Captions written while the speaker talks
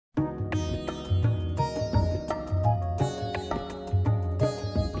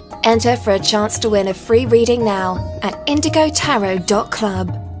Enter for a chance to win a free reading now at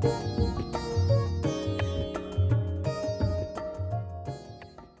IndigoTarot.club.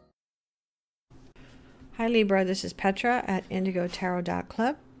 Hi Libra, this is Petra at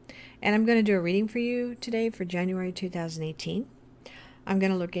IndigoTarot.club, and I'm going to do a reading for you today for January 2018. I'm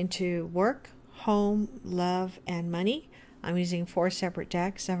going to look into work, home, love, and money. I'm using 4 separate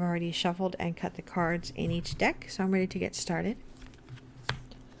decks. I've already shuffled and cut the cards in each deck, so I'm ready to get started.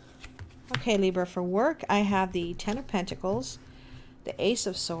 Okay, Libra, for work, I have the 10 of Pentacles, the Ace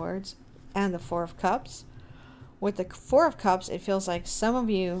of Swords, and the 4 of Cups. With the 4 of Cups, it feels like some of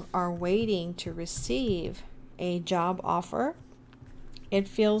you are waiting to receive a job offer. It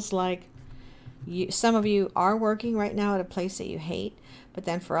feels like some of you are working right now at a place that you hate, but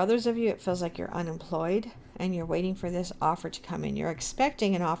then for others of you, it feels like you're unemployed and you're waiting for this offer to come in. You're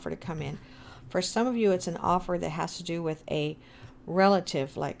expecting an offer to come in. For some of you, it's an offer that has to do with a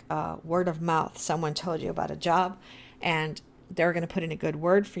relative, like word of mouth. Someone told you about a job and they're going to put in a good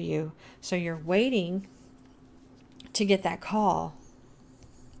word for you. So you're waiting to get that call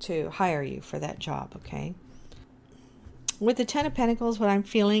to hire you for that job, okay? With the 10 of Pentacles, what I'm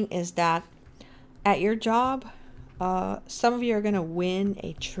feeling is that at your job, some of you are going to win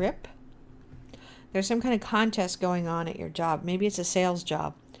a trip. There's some kind of contest going on at your job. Maybe it's a sales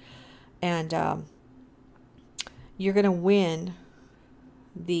job. And you're going to win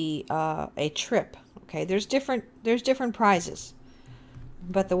a trip, okay? There's different prizes,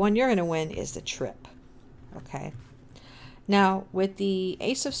 but the one you're going to win is the trip, okay? Now, with the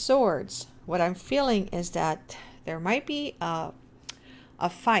Ace of Swords, what I'm feeling is that there might be a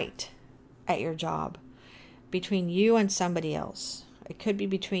fight at your job between you and somebody else. It could be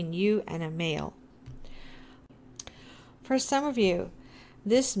between you and a male. For some of you,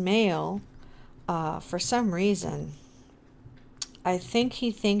 this male, for some reason, I think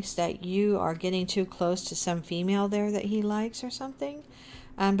he thinks that you are getting too close to some female there that he likes or something.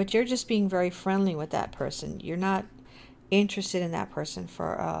 But you're just being very friendly with that person. You're not interested in that person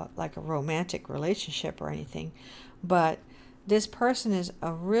for like a romantic relationship or anything. But this person is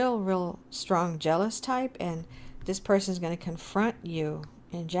a real strong jealous type, and this person is going to confront you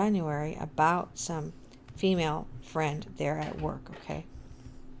in January about some female friend there at work, okay?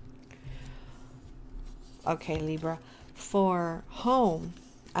 Okay, Libra. For home,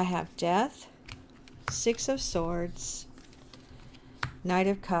 I have Death, 6 of Swords, Knight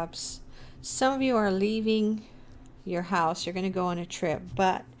of Cups. Some of you are leaving your house. You're going to go on a trip,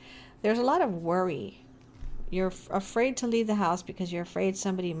 but there's a lot of worry. You're afraid to leave the house because you're afraid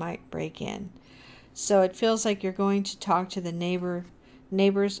somebody might break in. So it feels like you're going to talk to the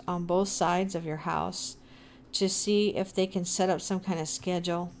neighbors on both sides of your house to see if they can set up some kind of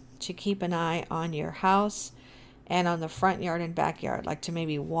schedule to keep an eye on your house and on the front yard and backyard, like to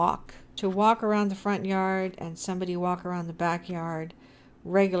maybe walk around the front yard and somebody walk around the backyard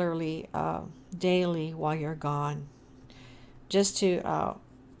regularly, daily while you're gone, just to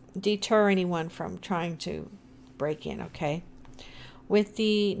deter anyone from trying to break in, okay? With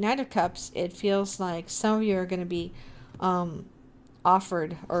the Knight of Cups, it feels like some of you are going to be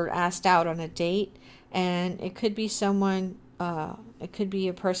offered or asked out on a date, and it could be someone, it could be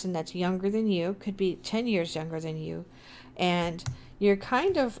a person that's younger than you, could be 10 years younger than you, and you're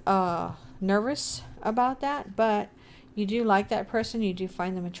kind of nervous about that, but you do like that person, you do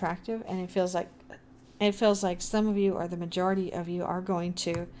find them attractive, and it feels like some of you, or the majority of you, are going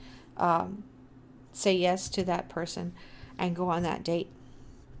to say yes to that person and go on that date.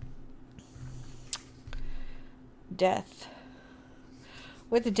 Death.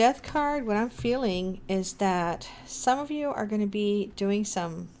 With the Death card, what I'm feeling is that some of you are going to be doing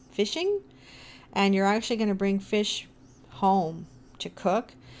some fishing, and you're actually going to bring fish home to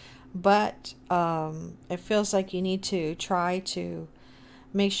cook, but it feels like you need to try to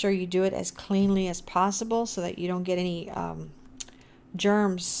make sure you do it as cleanly as possible so that you don't get any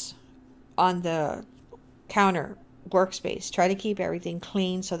germs on the counter workspace. Try to keep everything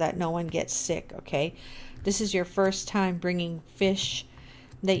clean so that no one gets sick, okay? This is your first time bringing fish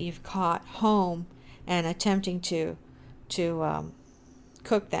that you've caught home and attempting to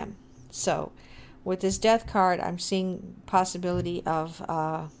cook them. So with this Death card, I'm seeing possibility of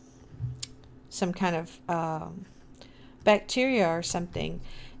some kind of bacteria or something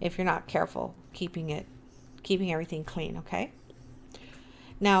if you're not careful keeping everything clean, okay?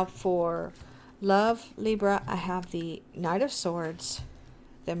 Now for love, Libra, I have the Knight of Swords,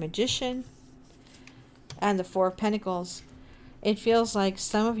 the Magician, and the 4 of Pentacles. It feels like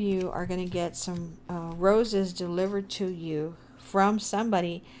some of you are going to get some roses delivered to you from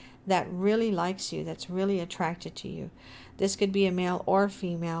somebody that really likes you, that's really attracted to you. This could be a male or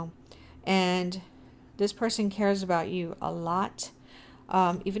female, and this person cares about you a lot.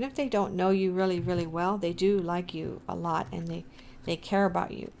 Even if they don't know you really, really well, they do like you a lot, and they care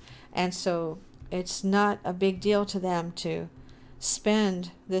about you. And so it's not a big deal to them to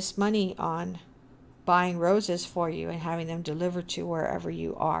spend this money on buying roses for you and having them delivered to wherever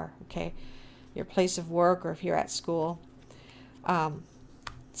you are, okay? Your place of work, or if you're at school.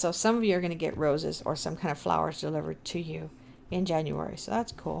 So some of you are going to get roses or some kind of flowers delivered to you in January. So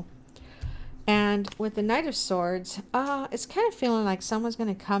that's cool. And with the Knight of Swords, it's kind of feeling like someone's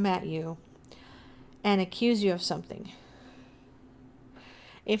going to come at you and accuse you of something.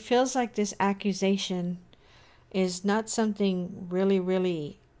 It feels like this accusation is not something really,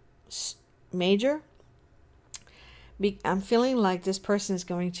 really major. I'm feeling like this person is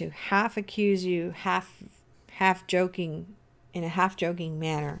going to half accuse you, half joking, in a half joking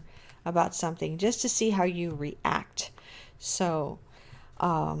manner about something, just to see how you react. So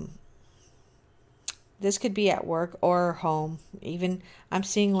this could be at work or home. Even I'm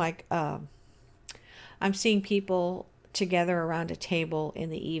seeing like I'm seeing people together around a table in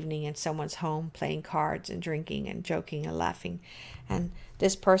the evening in someone's home, playing cards and drinking and joking and laughing. And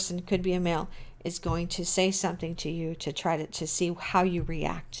this person, could be a male, is going to say something to you to try to see how you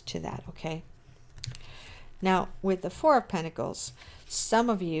react to that, okay? Now, with the Four of Pentacles, some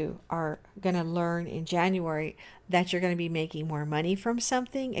of you are going to learn in January that you're going to be making more money from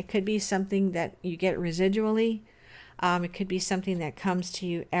something. It could be something that you get residually. It could be something that comes to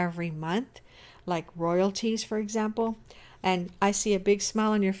you every month, like royalties, for example. And I see a big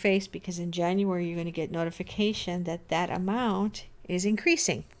smile on your face because in January you're going to get notification that that amount is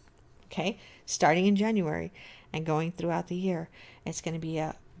increasing, okay? Starting in January and going throughout the year, it's going to be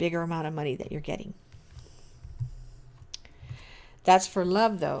a bigger amount of money that you're getting. That's for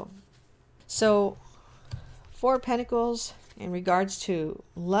love, though. So, Four of Pentacles in regards to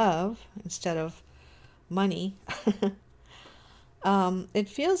love instead of money. It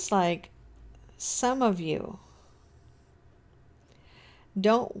feels like some of you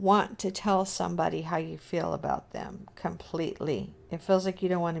don't want to tell somebody how you feel about them completely. It feels like you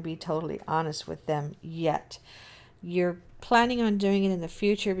don't want to be totally honest with them yet. You're planning on doing it in the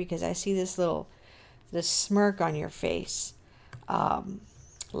future because I see this smirk on your face.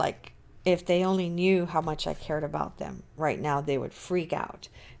 Like if they only knew how much I cared about them right now, they would freak out.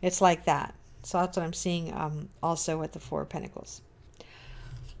 It's like that. So that's what I'm seeing also with the Four of Pentacles.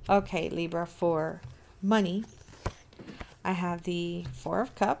 Okay, Libra, for money, I have the Four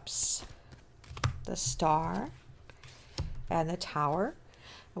of Cups, the Star, and the Tower.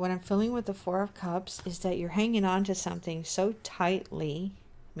 And what I'm feeling with the Four of Cups is that you're hanging on to something so tightly,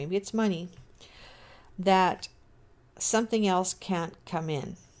 maybe it's money, that something else can't come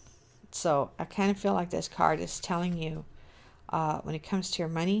in. So I kind of feel like this card is telling you, when it comes to your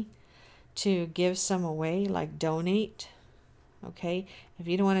money, to give some away, like donate. Okay, if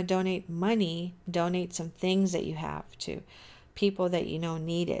you don't want to donate money, donate some things that you have to people that you know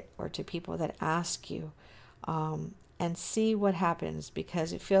need it, or to people that ask you, and see what happens,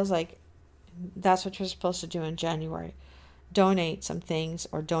 because it feels like that's what you're supposed to do in January. Donate some things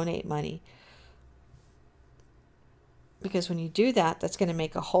or donate money. Because when you do that, that's going to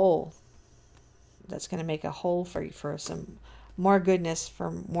make a hole. That's going to make a hole for you, for some more goodness,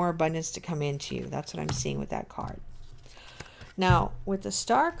 for more abundance to come into you. That's what I'm seeing with that card. Now, with the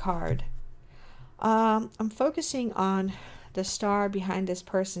Star card, I'm focusing on the star behind this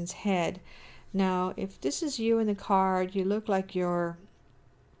person's head. Now, if this is you in the card, you look like you're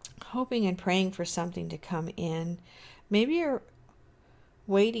hoping and praying for something to come in. Maybe you're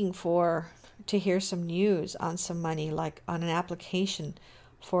waiting to hear some news on some money, like on an application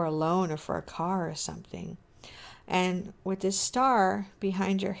for a loan or for a car or something. And with this star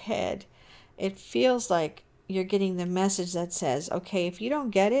behind your head, it feels like you're getting the message that says, okay, if you don't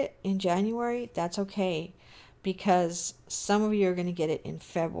get it in January, that's okay, because some of you are going to get it in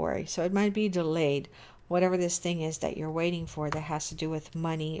February. So it might be delayed, whatever this thing is that you're waiting for that has to do with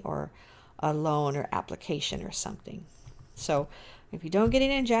money or a loan or application or something. So if you don't get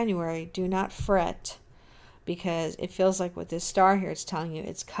it in January, do not fret, because it feels like with this star here, it's telling you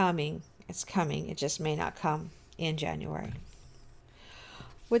it's coming. It's coming. It just may not come in January.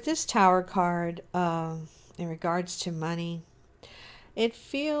 With this Tower card, in regards to money, it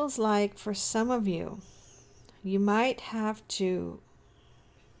feels like for some of you, you might have to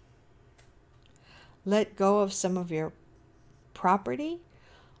let go of some of your property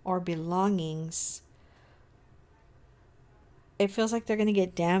or belongings. It feels like they're going to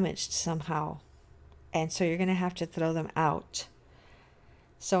get damaged somehow, and so you're going to have to throw them out.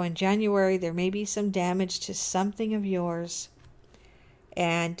 So in January, there may be some damage to something of yours,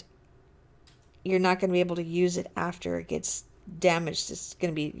 and you're not going to be able to use it after it gets damaged. It's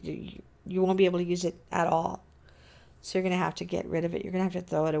going to be, you won't be able to use it at all. So you're going to have to get rid of it. You're going to have to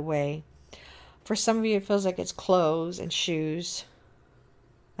throw it away. For some of you, it feels like it's clothes and shoes.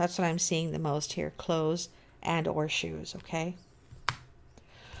 That's what I'm seeing the most here, clothes and or shoes, okay?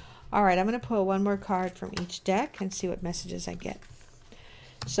 All right, I'm going to pull one more card from each deck and see what messages I get.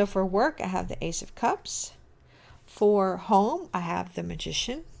 So for work, I have the Ace of Cups. For home, I have the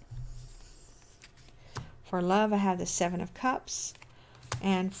Magician. For love, I have the Seven of Cups.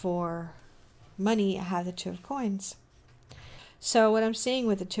 And for money, I have the Two of Coins. So what I'm seeing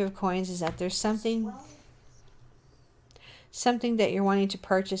with the Two of Coins is that there's something that you're wanting to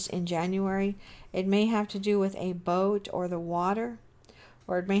purchase in January. It may have to do with a boat or the water,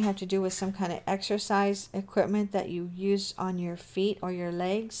 or it may have to do with some kind of exercise equipment that you use on your feet or your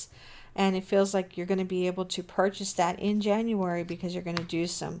legs. And it feels like you're going to be able to purchase that in January because you're going to do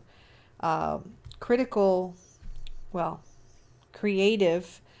some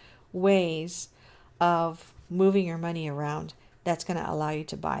creative ways of moving your money around. That's going to allow you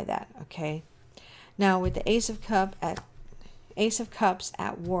to buy that, okay? Now with the Ace of Cups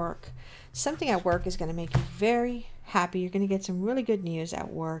at work, something at work is going to make you very happy. You're going to get some really good news at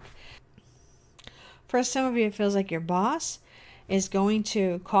work. For some of you, it feels like your boss is going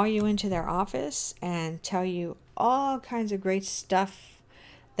to call you into their office and tell you all kinds of great stuff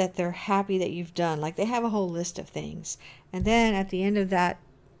that they're happy that you've done. Like they have a whole list of things. And then at the end of that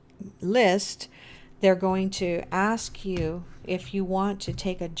list, they're going to ask you if you want to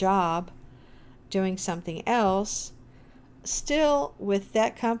take a job doing something else, still with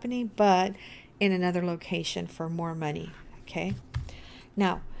that company, but in another location for more money, okay?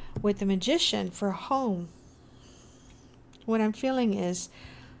 Now, with the Magician for home, what I'm feeling is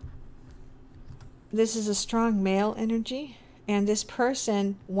this is a strong male energy, and this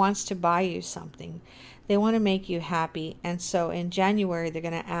person wants to buy you something. They want to make you happy, and so in January, they're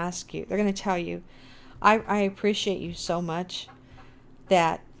going to ask you, they're going to tell you, I appreciate you so much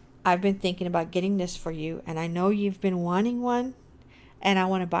that I've been thinking about getting this for you, and I know you've been wanting one, and I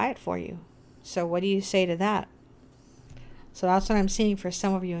want to buy it for you. So what do you say to that? So that's what I'm seeing for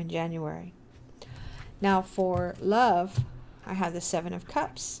some of you in January. Now for love, I have the Seven of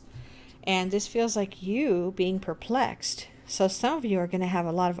Cups, and this feels like you being perplexed. So some of you are going to have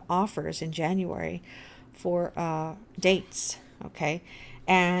a lot of offers in January for dates, okay?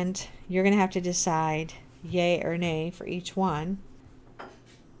 And you're going to have to decide yay or nay for each one.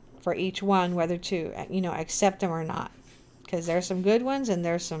 Whether to, accept them or not. Because there's some good ones and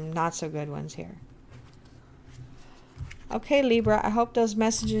there's some not so good ones here. Okay, Libra, I hope those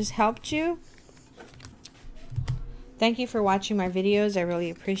messages helped you. Thank you for watching my videos. I really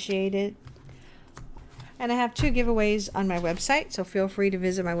appreciate it. And I have 2 giveaways on my website, so feel free to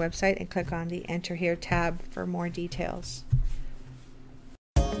visit my website and click on the Enter Here tab for more details.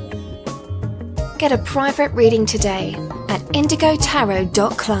 Get a private reading today at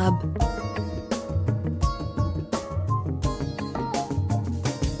IndigoTarot.club.